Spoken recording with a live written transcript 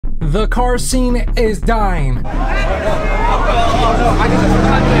The car scene is dying.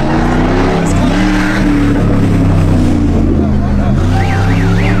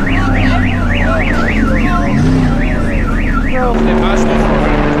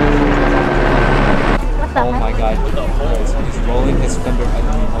 Oh my god. He's rolling his fender.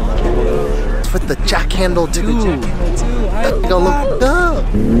 It's with the jack handle too. That don't look up.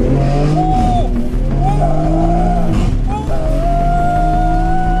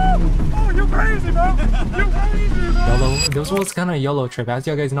 This was kind of a YOLO trip. As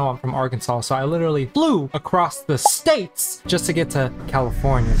you guys know, I'm from Arkansas, so I literally flew across the states just to get to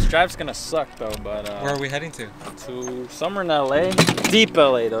California. This drive's gonna suck though, but Where are we heading to? to somewhere in LA, deep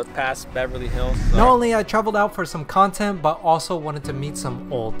LA though, past Beverly Hills. So. Not only I traveled out for some content, but also wanted to meet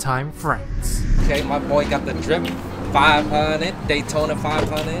some old-time friends. Okay, my boy got the drip 500, Daytona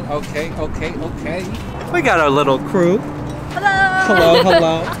 500. Okay. We got our little crew. Hello!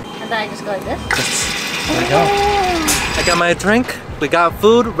 Hello. And then I just go like this? There we go. I got my drink. We got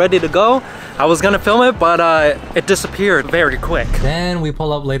food ready to go. I was gonna film it, but it disappeared very quick. Then we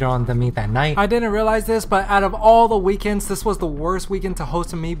pull up later on to meet that night. I didn't realize this, but out of all the weekends, this was the worst weekend to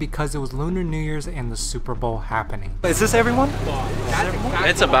host a meet because it was Lunar New Year's and the Super Bowl happening. Is this everyone?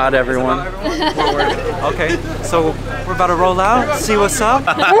 It's about everyone. Okay, so we're about to roll out, see what's up.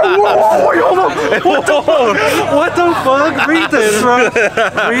 What the fuck? Read this, bro.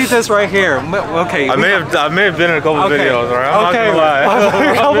 Read this right here. Okay. I may have been in a couple videos, alright? I'm Okay, not gonna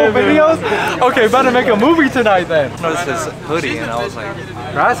lie. a couple videos? Okay, about to make a movie tonight then. I noticed his hoodie and I was like,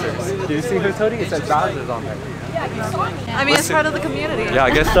 Brazzers. Do you see his hoodie? It says Brazzers on there. I mean, it's part of the community. Yeah,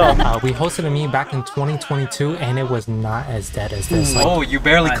 I guess so. We hosted a meet back in 2022 and it was not as dead as this. Like, Oh, you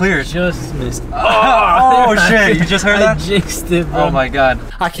barely cleared. Just missed. Oh shit, you just heard that? Jinxed it, bro. Oh my god.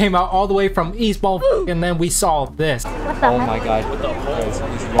 I came out all the way from East Ball and then we saw this. Oh my god.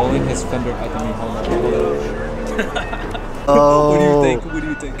 He's rolling his fender at the new home. Oh, What do you think? What do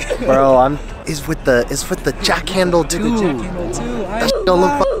you think? bro? It's with the jack handle too. That shit don't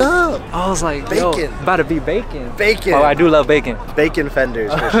look fucked up. I was like, Bacon. yo, about to be bacon. Bacon. Oh, I do love bacon. Bacon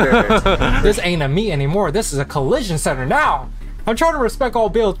fenders for sure. This ain't a meet anymore. This is a collision center now. I'm trying to respect all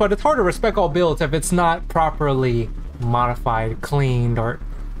builds, but it's hard to respect all builds if it's not properly modified, cleaned, or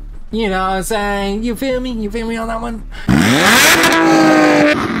you know what I'm saying? You feel me? You feel me on that one?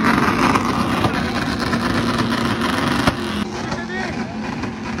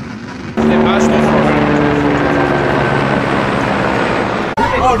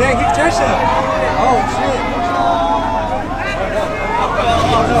 Oh dang, he's Jason. Oh shit.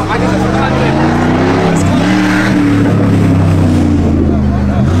 Oh no, I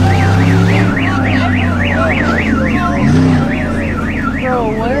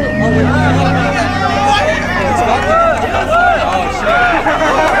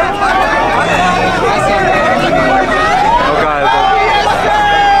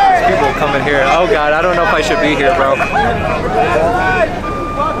coming here. Oh god, I don't know if I should be here, bro.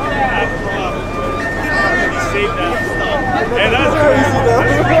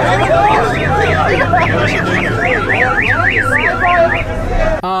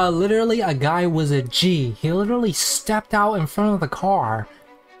 Literally a guy was a G. He literally stepped out in front of the car,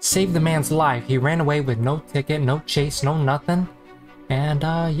 saved the man's life. He ran away with no ticket, no chase, no nothing. And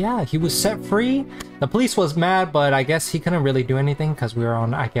yeah, he was set free. The police was mad, but I guess he couldn't really do anything because we were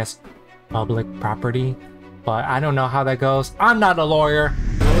on, I guess, public property. But I don't know how that goes. I'm not a lawyer.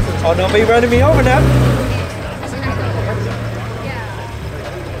 Oh, don't be running me over now.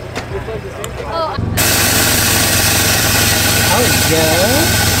 Oh,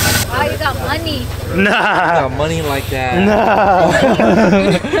 yeah. Wow, you got money. Nah. I got money like that.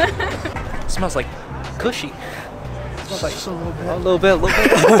 Nah. Smells like cushy. Smells like a little bit.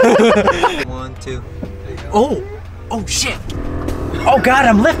 1, 2. Oh shit. Oh god,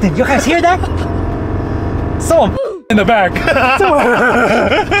 I'm lifting. You guys hear that? Someone in the back.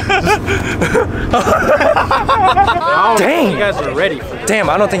 Dang. You guys are ready for this. Damn,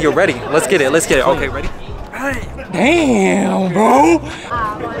 I don't think you're ready. Let's get it. Okay, ready? Damn, bro.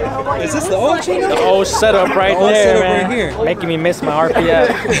 Is this the old Chino? The old setup right Old there, setup man. right here. Making me miss my RPS.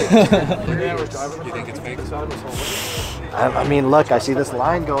 You think it's fake? I mean, look, I see this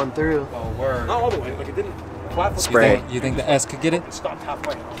line going through. Oh, word. Not all the way, like it didn't. Spray. You think the S could get it? Stopped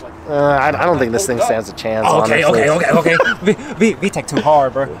halfway. I was like, I don't think this thing stands a chance. Okay. honestly. We take too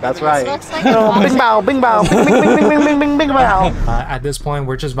hard, bro. That's right. Looks like Bing bow, bing bow, bing bing bing bing bing bing bing bow. At this point,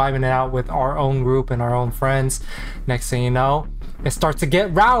 we're just vibing it out with our own group and our own friends. Next thing you know, it starts to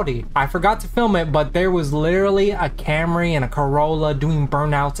get rowdy. I forgot to film it, but there was literally a Camry and a Corolla doing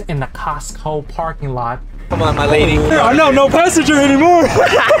burnouts in the Costco parking lot. Come on, my lady. Oh no, no passenger anymore.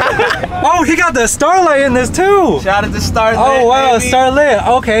 Oh, he got the Starlight in this too. Shout out to Starlit. Oh wow, baby. Starlit.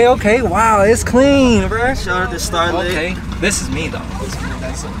 Okay, okay. Wow, it's clean, bro. Shout out to Starlit. Okay, this is me though.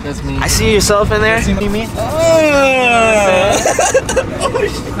 That's me. I see yourself in there. You see me?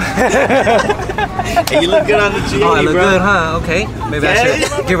 Hey, you look good on the G80, Oh, I look bro. good, huh? Okay. Maybe I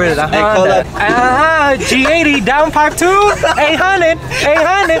should get rid of that. Hey, Honda. G80 down pipe 2, 800,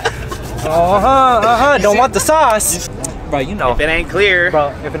 800. Don't want the sauce. Bro, you know. If it ain't clear,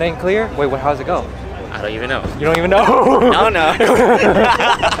 Bro, if it ain't clear, wait, how's it go? I don't even know. You don't even know? No.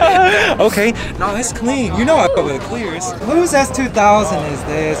 Okay, no, it's clean. You know I go with the clears. Whose S2000 is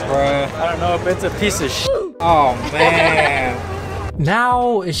this, bro? I don't know if it's a piece of shit. Oh, man.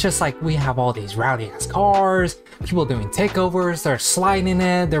 Now it's just like we have all these rowdy ass cars, people doing takeovers, they're sliding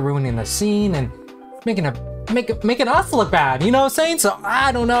it, they're ruining the scene and making us look bad, you know what I'm saying? So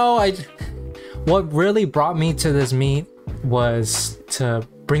I don't know. What really brought me to this meet was to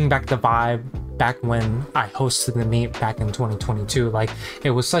bring back the vibe back when I hosted the meet back in 2022. Like,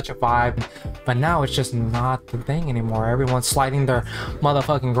 it was such a vibe, but now it's just not the thing anymore. Everyone's sliding their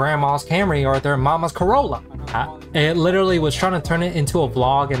motherfucking grandma's Camry or their mama's Corolla. It literally was trying to turn it into a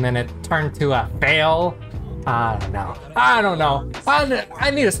vlog and then it turned to a fail. I don't know. I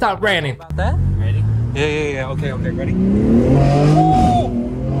need to stop ranting. That? Ready? Yeah. Okay, ready?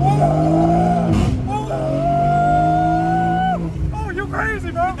 Oh, you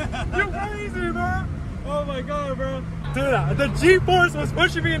crazy, bro. You crazy, bro. Oh my God, bro. Dude, the G-force was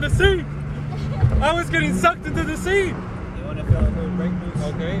pushing me in the seat. I was getting sucked into the seat. You want to feel a little brake boost?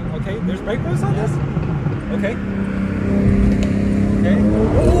 Okay. There's brake boost on this? Okay.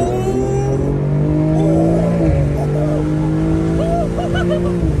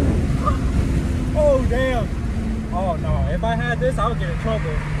 Oh, damn. Oh, no. If I had this, I would get in trouble.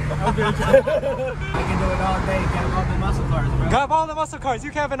 I can do it all day. Got all the muscle cars, bro. Got all the muscle cars.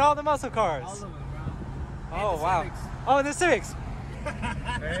 You having all the muscle cars. All of them, bro. Oh, wow. Oh, the Civics.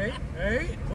 Hey.